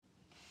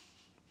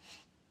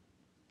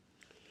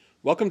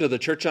Welcome to the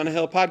Church on a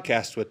Hill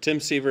podcast with Tim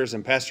Sievers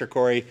and Pastor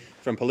Corey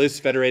from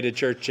Palouse Federated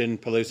Church in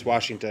Palouse,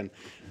 Washington.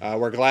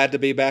 We're glad to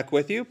be back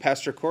with you.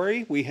 Pastor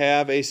Corey, we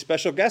have a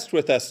special guest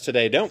with us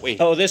today, don't we?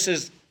 Oh, this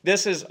is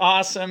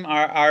awesome.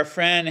 Our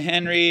friend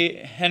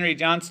Henry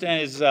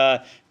Johnston is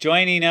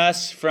joining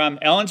us from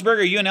Ellensburg.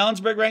 Are you in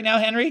Ellensburg right now,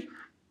 Henry?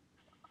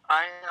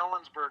 I'm in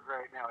Ellensburg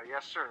right now,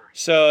 yes, sir.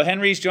 So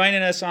Henry's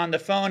joining us on the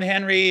phone.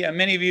 Henry,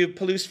 many of you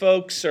Palouse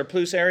folks or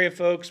Palouse area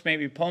folks,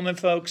 maybe Pullman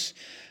folks,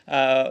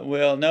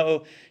 will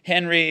know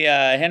Henry.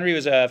 Henry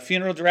was a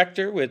funeral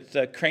director with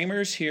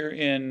Kramer's here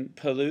in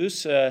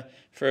Palouse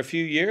for a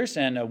few years,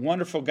 and a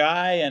wonderful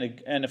guy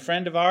and a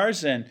friend of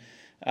ours. And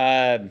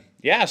so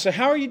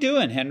how are you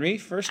doing, Henry?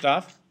 First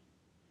off,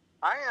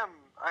 I am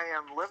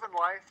living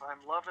life.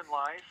 I'm loving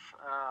life.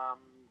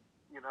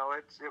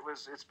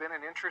 It's been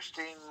an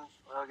interesting,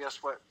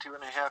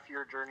 2.5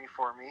 year journey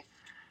for me.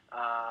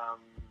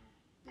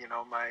 We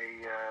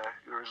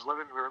were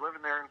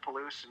living there in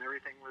Palouse, and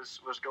everything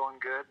was going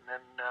good, and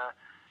then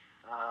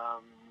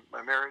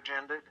my marriage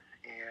ended,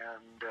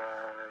 and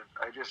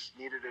I just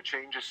needed a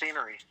change of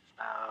scenery.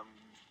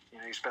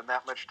 You spend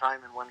that much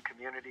time in one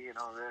community,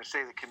 they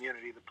say the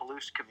community, the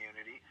Palouse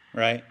community,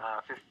 right?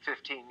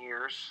 15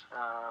 years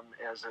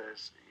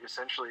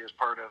essentially as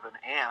part of an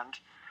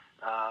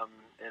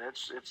and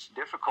it's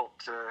difficult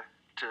to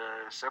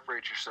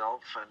separate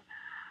yourself, and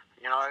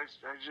I was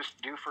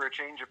just due for a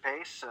change of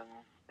pace, and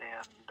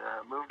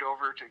moved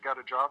over got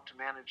a job to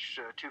manage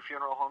two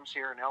funeral homes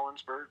here in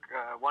Ellensburg,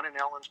 one in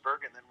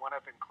Ellensburg and then one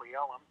up in Cle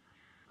Elum,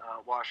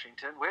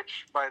 Washington,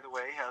 which, by the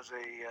way, has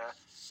a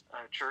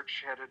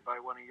church headed by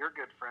one of your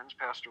good friends,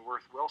 Pastor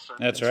Worth Wilson.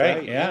 That's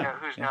right, yeah.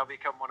 Who's now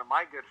become one of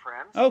my good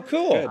friends. Oh,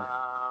 cool. Good.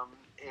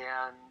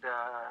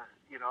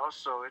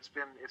 So it's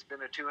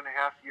been a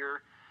 2.5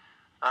 year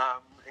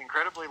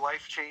incredibly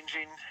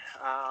life-changing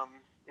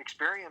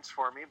experience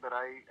for me, but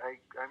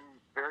I'm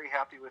very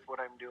happy with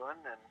what I'm doing,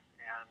 and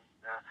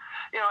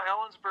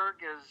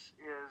Ellensburg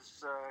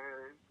is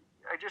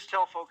I just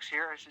tell folks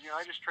here, I said,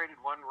 I just traded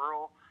one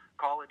rural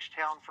college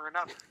town for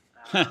another,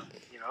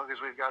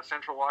 because we've got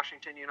Central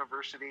Washington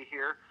University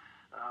here.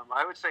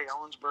 I would say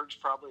Ellensburg's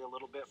probably a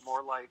little bit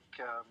more like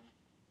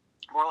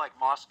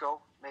Moscow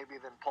maybe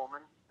than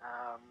Pullman.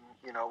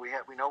 We know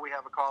we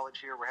have a college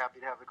here. We're happy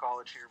to have the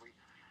college here. We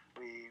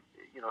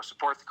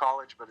support the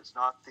college, but it's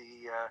not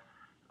the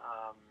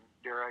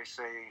dare I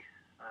say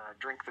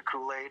drink the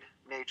Kool-Aid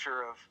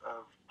nature of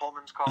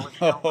Pullman's college.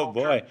 Oh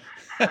boy!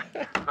 But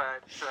I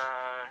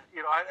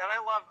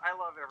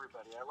love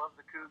everybody. I love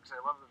the Cougs. I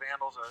love the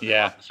Vandals. I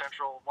love the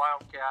Central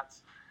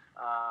Wildcats.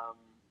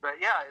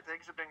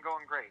 Things have been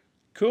going great.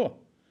 Cool.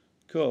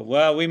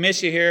 Well, we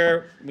miss you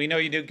here. We know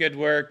you do good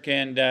work,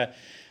 and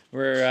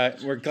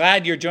we're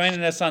glad you're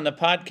joining us on the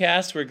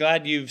podcast. We're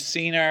glad you've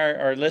seen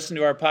or listened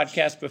to our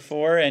podcast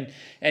before, and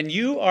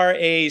you are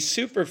a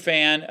super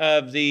fan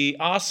of the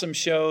awesome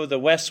show, The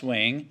West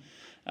Wing.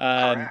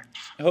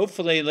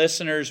 Hopefully,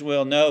 listeners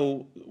will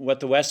know what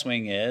The West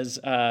Wing is,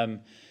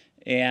 Tim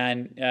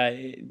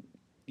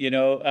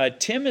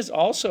is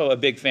also a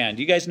big fan.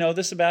 Do you guys know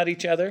this about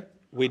each other?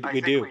 We do.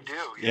 We do.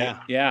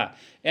 Yeah.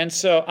 And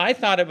so I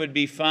thought it would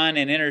be fun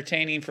and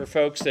entertaining for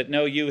folks that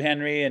know you,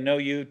 Henry, and know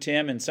you,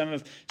 Tim, and some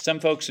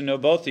folks who know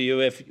both of you.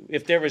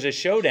 If there was a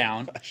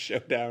showdown,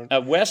 a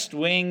West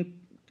Wing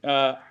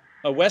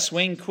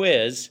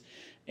quiz,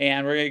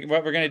 and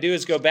what we're going to do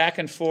is go back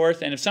and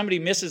forth. And if somebody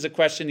misses a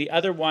question, the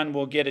other one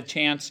will get a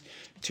chance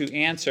to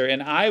answer,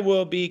 and I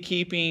will be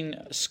keeping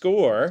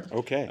score.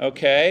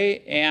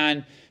 Okay.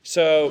 And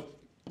so,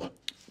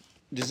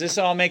 does this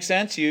all make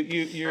sense?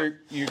 You're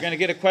going to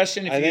get a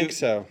question. I think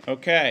so.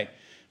 Okay.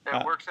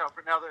 That works out.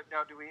 But now,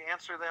 do we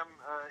answer them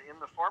in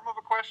the form of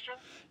a question?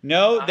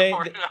 No,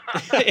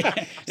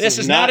 this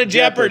is not a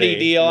Jeopardy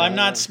deal. No. I'm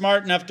not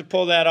smart enough to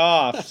pull that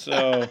off.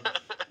 So,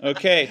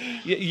 okay,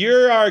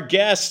 you're our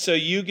guest, so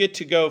you get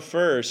to go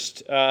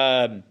first.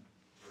 Are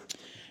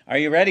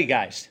you ready,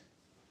 guys?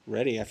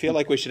 Ready. I feel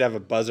like we should have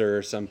a buzzer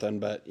or something,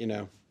 but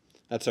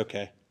that's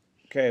okay.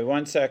 Okay,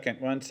 one second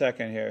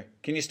here.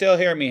 Can you still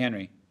hear me,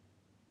 Henry?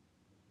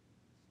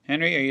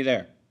 Henry, are you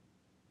there?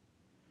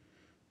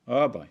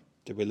 Oh boy.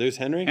 Did we lose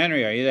Henry?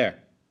 Henry, are you there?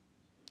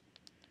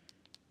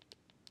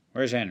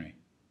 Where's Henry?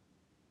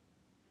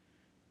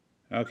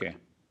 Okay.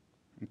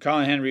 I'm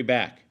calling Henry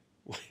back.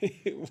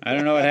 I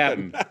don't know what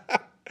happened.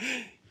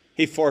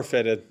 He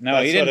forfeited. No,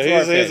 he didn't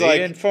forfeit. He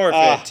didn't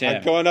forfeit, Tim.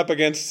 I'm going up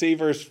against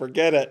Sievers.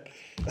 Forget it.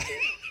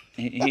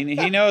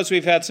 He knows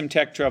we've had some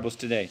tech troubles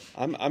today.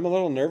 I'm a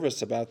little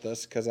nervous about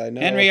this because I know.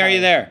 Henry, are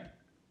you there?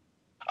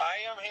 I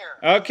am here.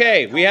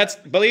 Okay,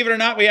 believe it or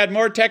not, we had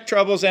more tech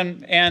troubles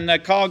and the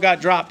call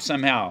got dropped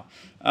somehow.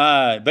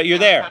 But you're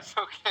there. That's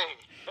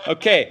okay.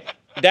 Okay,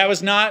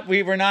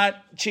 we were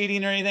not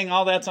cheating or anything.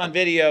 All that's on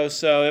video,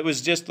 so it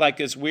was just like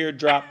this weird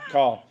drop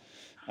call.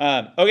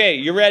 Okay,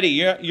 you're ready.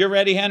 You're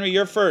ready, Henry.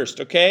 You're first.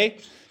 Okay.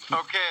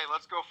 Okay,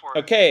 let's go for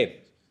it.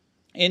 Okay,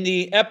 in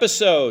the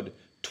episode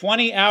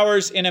 20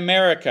 Hours in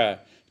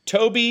America,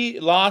 Toby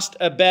lost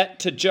a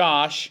bet to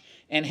Josh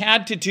and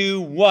had to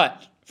do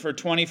what for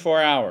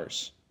 24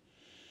 hours?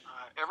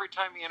 every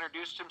time he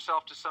introduced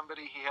himself to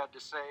somebody, he had to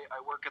say,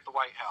 "I work at the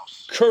White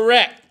House."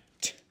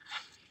 Correct.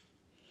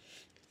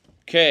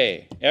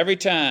 Okay, every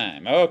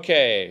time.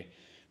 Okay,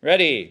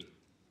 ready?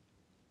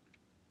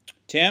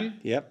 Tim?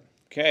 Yep.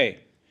 Okay.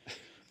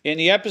 In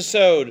the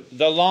episode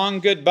The Long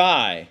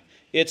Goodbye,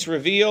 it's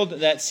revealed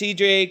that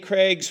C.J.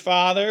 Craig's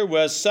father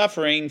was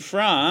suffering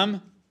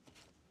from...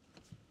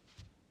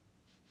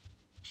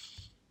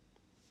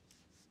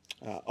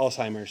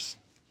 Alzheimer's.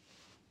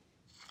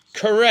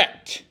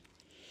 Correct.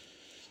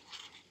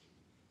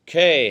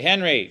 Okay,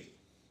 Henry.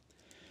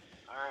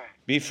 All right.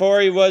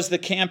 Before he was the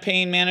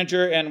campaign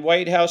manager and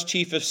White House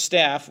chief of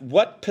staff,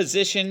 what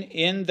position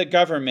in the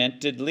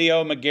government did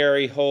Leo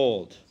McGarry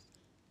hold?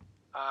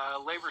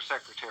 Labor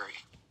secretary.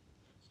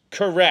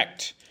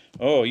 Correct.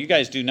 Oh, you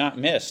guys do not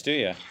miss, do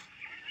you?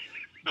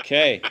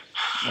 Okay.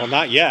 Well,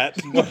 not yet.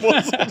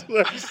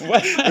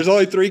 There's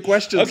only 3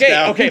 questions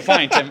down. Okay,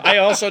 fine, Tim. I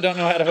also don't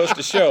know how to host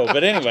a show.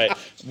 But anyway,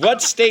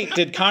 what state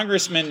did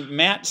Congressman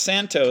Matt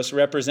Santos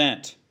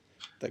represent?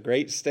 The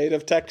great state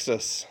of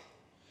Texas.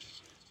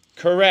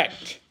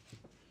 Correct.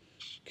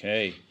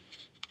 Okay.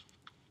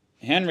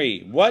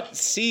 Henry, what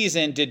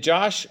season did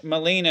Josh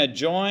Malina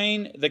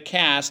join the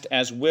cast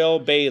as Will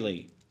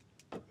Bailey?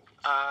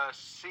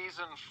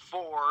 Season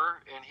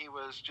 4, and he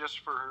was just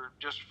for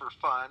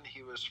fun.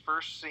 He was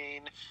first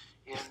seen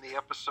in the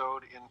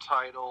episode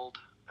entitled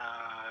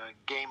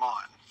 "Game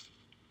On."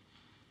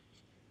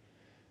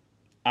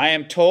 I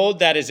am told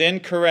that is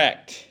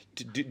incorrect.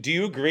 Do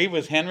you agree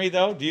with Henry,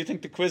 though? Do you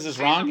think the quiz is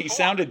wrong? He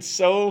sounded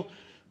so...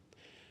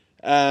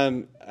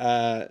 It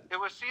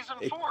was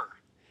season 4.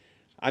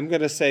 I'm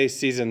going to say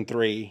season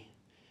 3.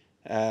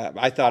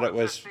 I thought it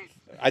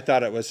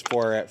was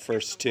 4 at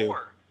first too.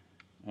 4.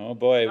 Oh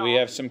boy, we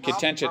have some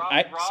contention.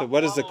 So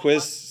what is the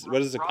quiz?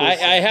 What is the quiz?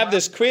 I have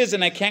this quiz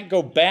and I can't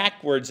go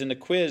backwards in the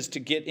quiz to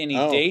get any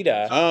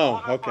data.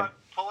 Oh, okay.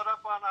 Pull it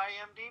up on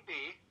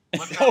IMDb.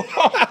 Look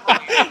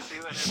up see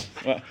what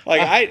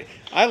it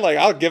is.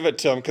 I'll give it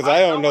to him because I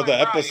don't know the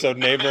episode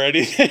name or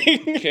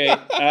anything.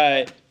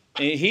 Okay.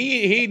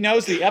 He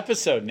knows the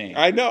episode name.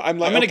 I know. I'm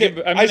gonna give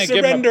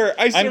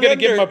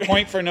him a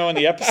point for knowing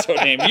the episode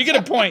name. You get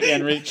a point,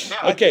 Henry.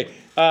 Okay.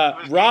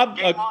 Rob.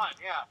 Game On,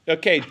 yeah.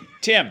 Okay,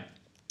 Tim.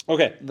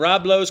 Okay,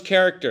 Rob Lowe's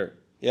character,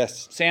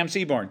 Yes, Sam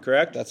Seaborn,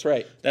 correct? that's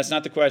right. That's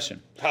not the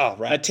question. Oh,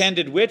 right.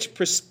 Attended which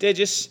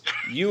prestigious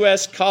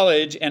U.S.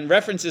 college and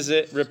references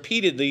it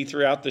repeatedly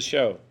throughout the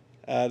show?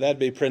 That'd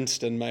be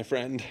Princeton, my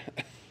friend.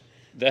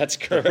 That's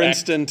correct.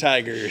 Princeton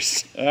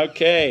Tigers.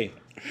 Okay.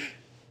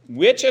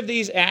 Which of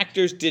these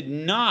actors did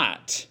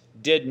not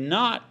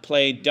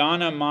play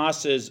Donna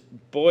Moss's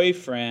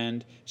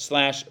boyfriend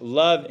 /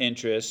 love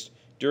interest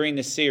during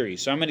the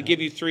series? So I'm going to give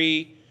you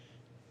three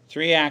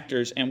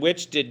actors, and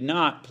which did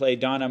not play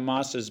Donna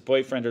Moss's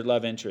boyfriend or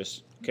love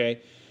interest.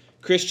 Okay.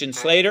 Christian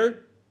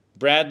Slater,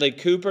 Bradley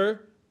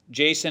Cooper,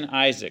 Jason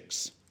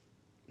Isaacs.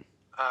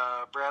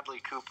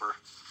 Bradley Cooper.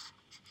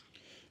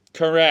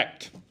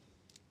 Correct.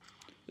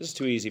 This is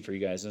too easy for you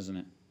guys, isn't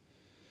it?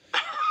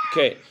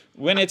 Okay.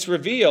 When it's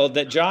revealed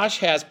that Josh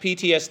has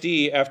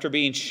PTSD after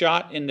being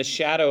shot in the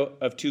shadow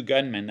of 2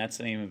 gunmen, that's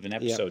the name of an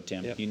episode,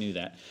 Tim. Yep. You knew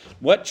that.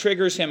 What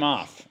triggers him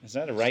off? Is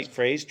that a right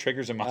phrase?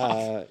 Triggers him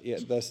off? Yeah,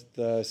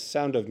 the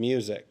Sound of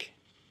Music.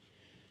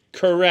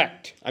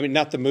 Correct. I mean,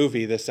 not the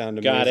movie, The Sound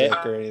of Got Music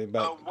it. or anything,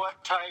 but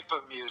What type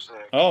of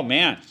music? Oh,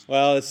 man.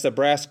 well, it's the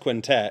brass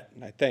quintet,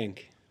 I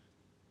think.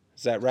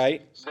 Is that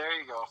right? There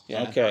you go.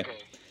 Yeah. Okay.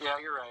 Yeah,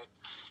 you're right.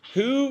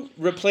 Who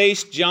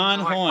replaced John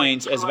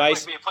Hoynes as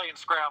vice? Like playing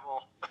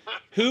Scrabble.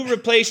 Who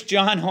replaced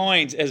John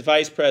Hoynes as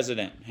vice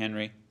president?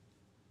 Henry.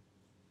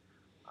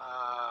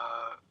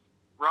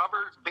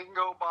 Robert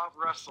Bingo Bob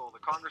Russell, the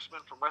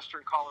congressman from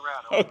Western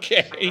Colorado.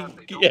 Okay. Say that,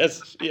 they don't Yes.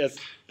 miss it.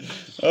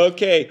 Yes.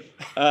 Okay.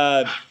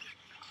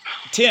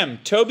 Tim,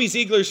 Toby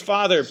Ziegler's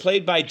father,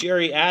 played by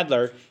Jerry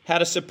Adler,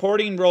 had a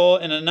supporting role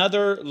in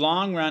another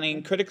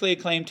long-running, critically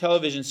acclaimed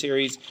television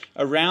series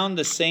around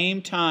the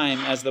same time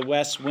as The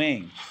West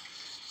Wing.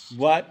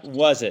 What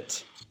was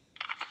it?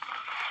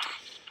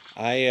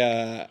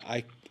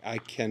 I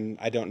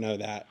don't know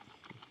that.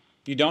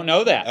 You don't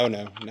know that? Oh,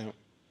 no.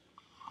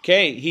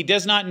 Okay, he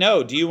does not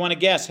know. Do you want to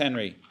guess,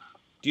 Henry?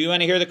 Do you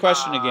want to hear the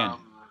question again?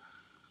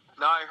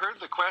 No, I heard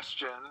the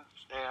question,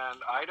 and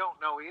I don't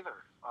know either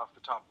off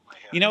the top of my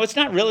head. You know, it's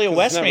not really a It's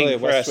West not Wing really a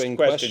West Wing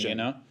question, you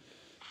know?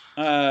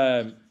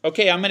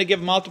 Okay, I'm going to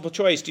give multiple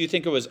choice. Do you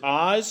think it was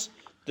Oz,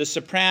 The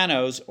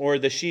Sopranos, or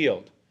The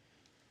Shield?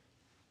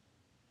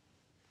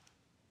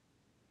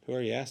 Who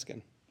are you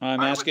asking?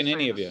 I'm I would asking say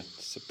any of you.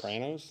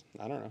 Sopranos?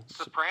 I don't know.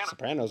 Sopranos.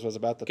 Sopranos was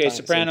about the Okay, time,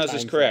 same Sopranos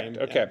is time correct.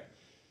 frame, Okay.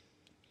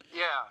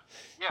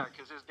 Yeah,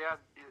 because his dad,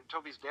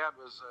 Toby's dad,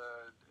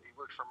 he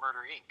worked for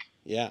Murder Inc.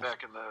 Yeah.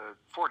 back in the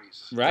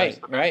 40s. Right,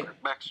 That's the right.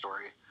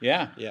 backstory.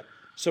 Yeah. Yep.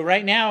 So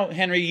right now,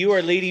 Henry, you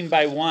are leading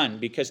by 1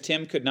 because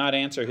Tim could not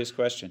answer his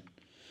question.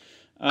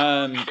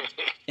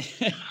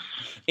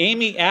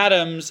 Amy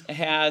Adams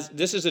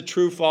this is a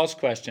true-false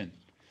question.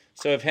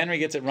 So if Henry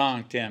gets it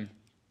wrong, Tim,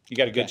 you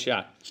got a good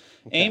shot.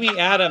 Amy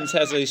Adams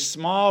has a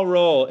small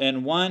role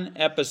in one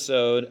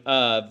episode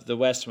of The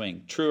West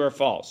Wing. True or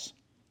false?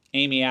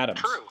 Amy Adams.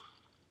 True.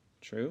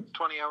 True?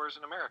 20 Hours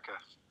in America.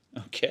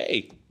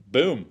 Okay.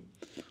 Boom.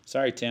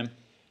 Sorry, Tim.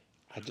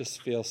 I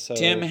just feel so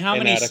Tim, how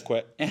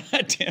inadequate.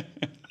 Tim,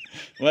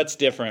 what's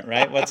different,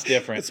 right? What's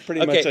different? It's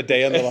pretty much a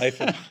day in the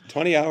life of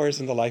 20 hours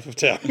in the life of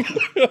Tim.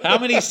 How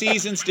many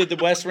seasons did The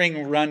West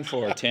Wing run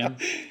for, Tim?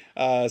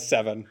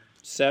 7.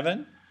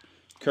 7?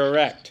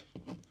 Correct.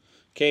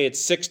 Okay,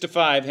 it's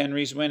 6-5.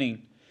 Henry's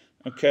winning.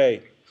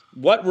 Okay.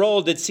 What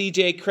role did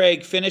C.J.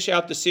 Craig finish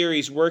out the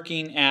series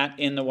working at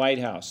in the White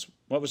House?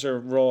 What was her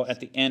role at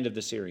the end of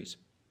the series?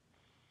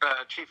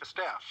 Chief of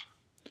Staff.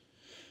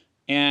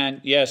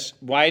 And yes,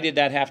 why did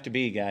that have to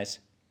be, guys?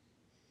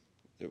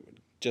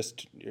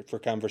 Just for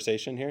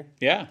conversation here,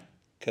 Yeah.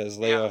 because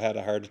Leo had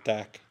a heart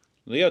attack.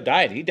 Leo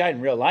died. He died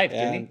in real life,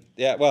 didn't And,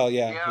 yeah, well,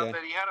 yeah.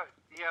 But he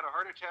had a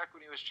heart attack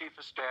when he was Chief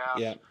of Staff.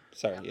 Yeah,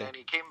 sorry, And yeah. then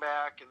he came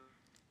back and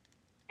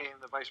became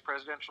the vice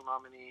presidential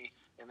nominee,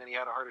 and then he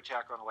had a heart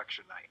attack on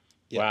election night.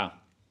 he? Wow.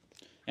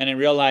 And in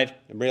real life,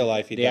 In real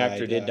life, he the died.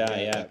 actor did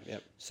die, yeah.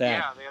 Yep. sad.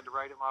 Yeah, they had to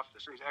write him off the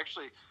series.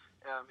 Actually,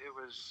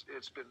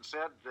 it's been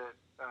said that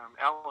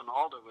Alan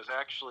Alda was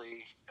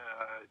actually,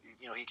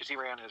 because he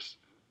ran as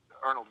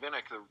Arnold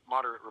Vinnick, the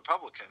moderate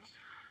Republican,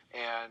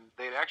 and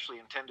they'd actually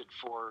intended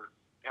for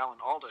Alan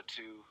Alda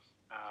to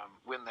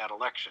win that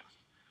election.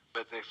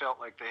 But they felt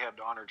like they had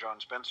to honor John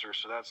Spencer,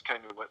 so that's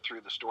kind of what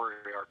threw the story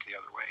arc the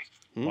other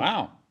way.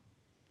 Wow.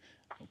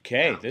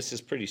 Okay, this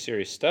is pretty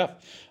serious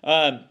stuff.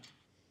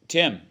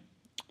 Tim,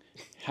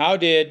 how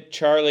did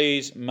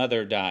Charlie's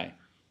mother die?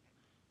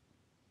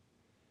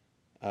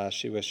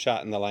 She was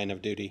shot in the line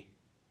of duty.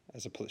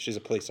 She's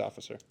a police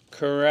officer.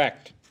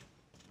 Correct.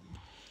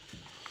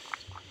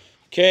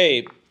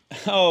 Okay.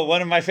 Oh,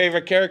 one of my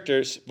favorite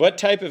characters. What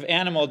type of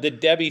animal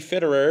did Debbie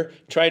Fitterer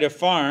try to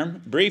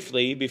farm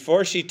briefly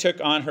before she took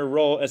on her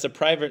role as a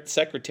private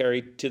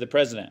secretary to the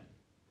president?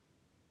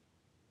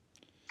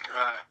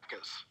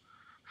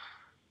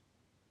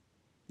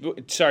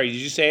 Sorry, did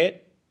you say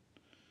it?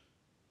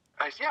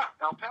 Yeah,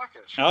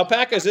 alpacas.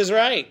 Alpacas is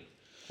right.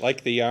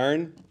 Like the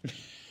yarn?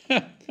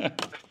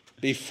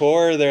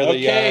 Before they're the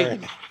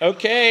yarn.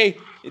 Okay.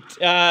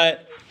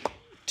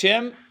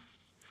 Tim,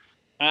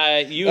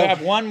 you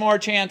have one more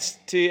chance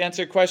to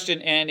answer a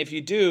question, and if you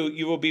do,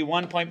 you will be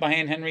 1 point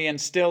behind Henry and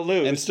still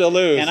lose.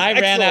 And I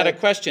ran out of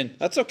questions.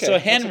 That's okay. So,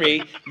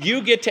 Henry,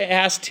 you get to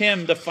ask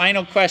Tim the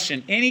final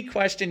question. Any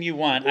question you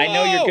want. I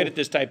know you're good at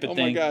this type of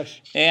thing. Oh, my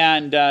gosh.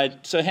 And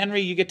so,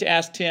 Henry, you get to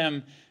ask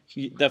Tim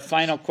the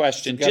final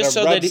question, gotta just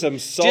so rub that some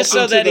salt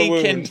so into that the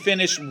he can wound.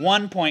 finish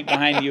 1 point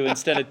behind you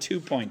instead of 2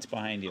 points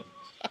behind you.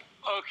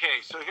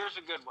 Okay, so here's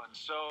a good one.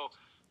 So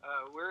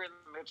we're in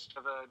the midst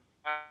of a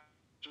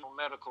national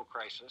medical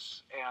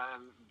crisis,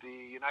 and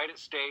the United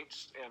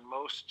States and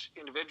most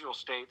individual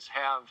states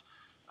have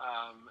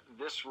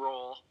this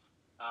role.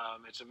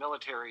 It's a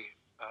military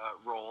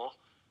role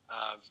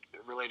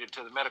related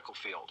to the medical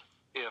field.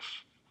 If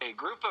a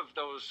group of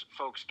those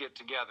folks get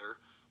together,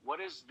 what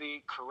is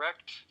the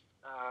correct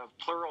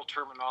plural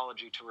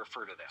terminology to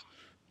refer to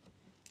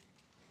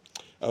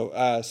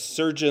them?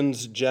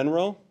 Surgeons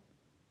General.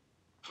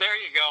 There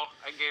you go.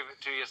 I gave it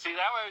to you. See,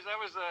 that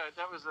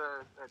was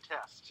a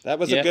test. That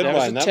was Yeah, a good that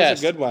was one. a That test.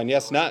 was a good one.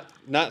 Yes,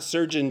 not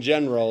Surgeon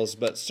Generals,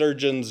 but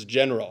Surgeons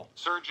General.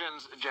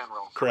 Surgeons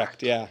General.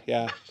 Correct.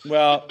 Yeah.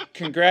 Well,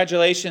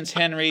 congratulations,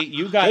 Henry.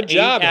 You got Good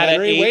job, 8 out of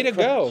Henry. 8 Way to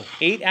go.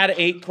 8 out of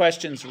 8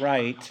 questions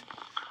right.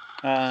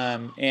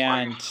 And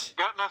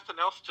Got nothing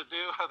else to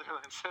do other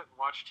than sit and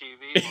watch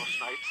TV most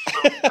nights.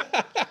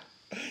 So.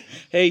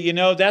 hey,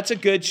 that's a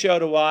good show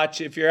to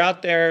watch. If you're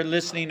out there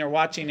listening or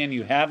watching and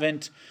you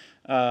haven't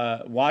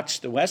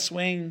watched The West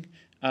Wing,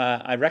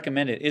 I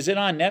recommend it. Is it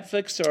on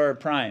Netflix or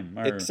Prime?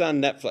 Or? It's on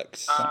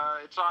Netflix.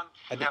 It's on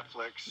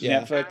Netflix.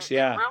 Yeah. Netflix, And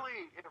yeah.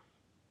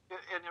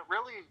 it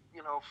really,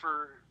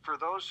 for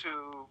those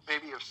who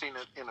maybe have seen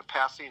it in a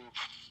passing,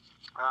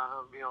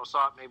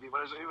 saw it maybe,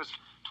 but it was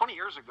 20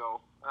 years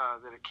ago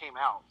that it came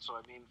out. So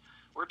I mean,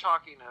 we're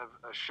talking of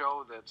a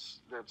show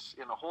that's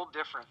in a whole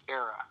different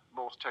era,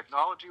 both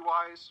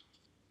technology-wise.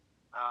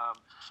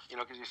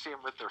 Because you see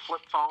them with their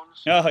flip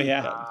phones. Oh,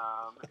 yeah.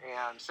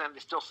 And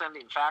still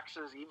sending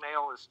faxes.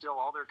 Email is still,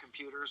 all their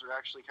computers are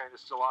actually kind of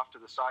still off to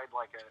the side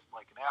like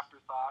an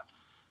afterthought.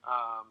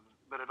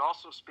 But it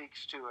also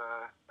speaks to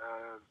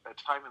a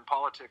time in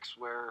politics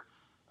where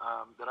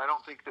that I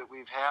don't think that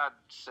we've had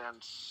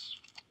since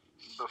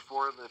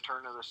before the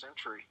turn of the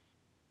century.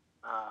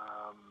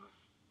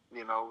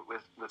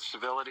 With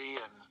civility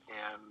and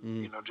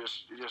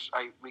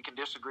we can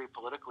disagree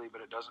politically,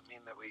 but it doesn't mean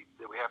that we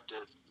have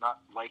to not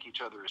like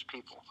each other as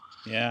people.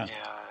 Yeah. And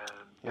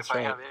That's if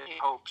right. I have any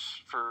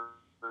hopes for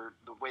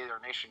the way our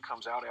nation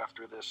comes out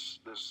after this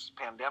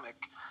pandemic,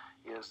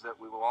 is that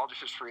we will all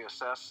just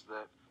reassess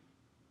that.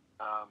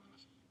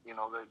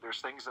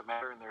 There's things that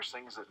matter and there's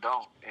things that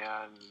don't,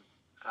 and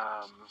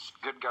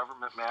good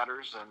government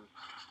matters,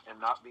 and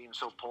not being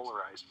so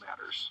polarized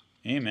matters.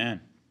 Amen.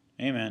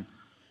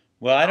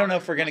 Well, I don't know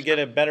if we're going to get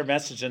a better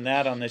message than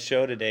that on the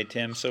show today,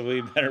 Tim. So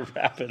we better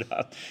wrap it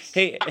up.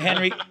 Hey,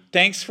 Henry,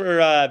 thanks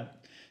for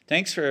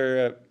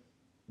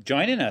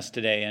joining us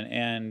today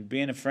and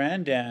being a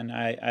friend. And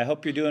I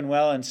hope you're doing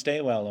well and stay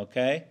well.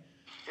 Okay.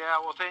 Yeah,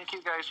 well, thank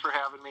you guys for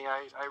having me.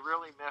 I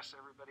really miss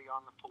everybody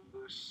on the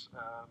Palouse.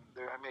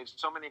 I made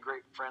so many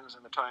great friends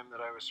in the time that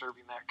I was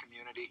serving that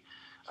community.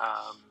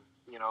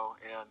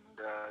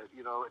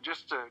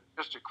 Just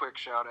a quick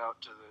shout out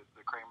to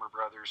the Kramer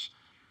brothers.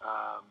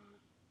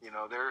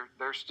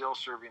 They're still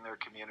serving their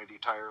community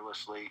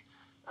tirelessly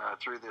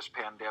through this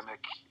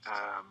pandemic,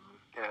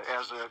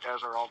 as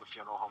are all the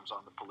funeral homes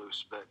on the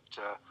Palouse. But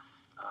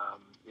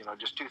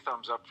just two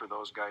thumbs up for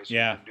those guys who've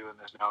been doing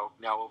this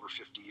now over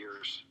 50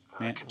 years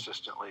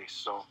consistently.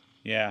 So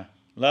yeah,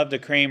 love the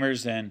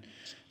Kramers and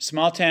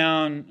small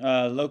town,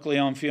 locally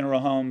owned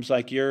funeral homes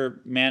like you're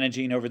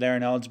managing over there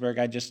in Eldsburg.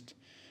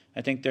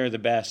 I think they're the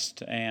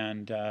best,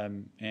 and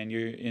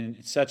you're in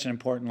such an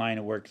important line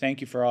of work. Thank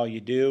you for all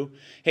you do.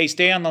 Hey,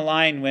 stay on the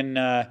line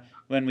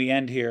when we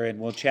end here, and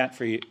we'll chat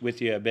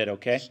with you a bit,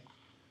 okay?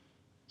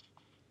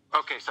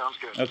 Okay, sounds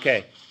good.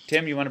 Okay.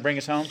 Tim, you want to bring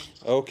us home?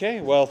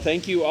 Okay. Well,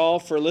 thank you all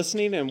for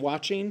listening and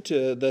watching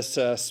to this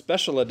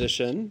special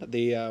edition,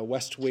 the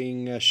West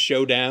Wing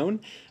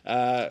Showdown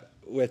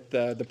with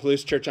the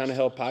Palouse Church on a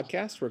Hill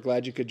podcast. We're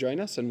glad you could join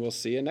us, and we'll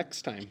see you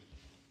next time.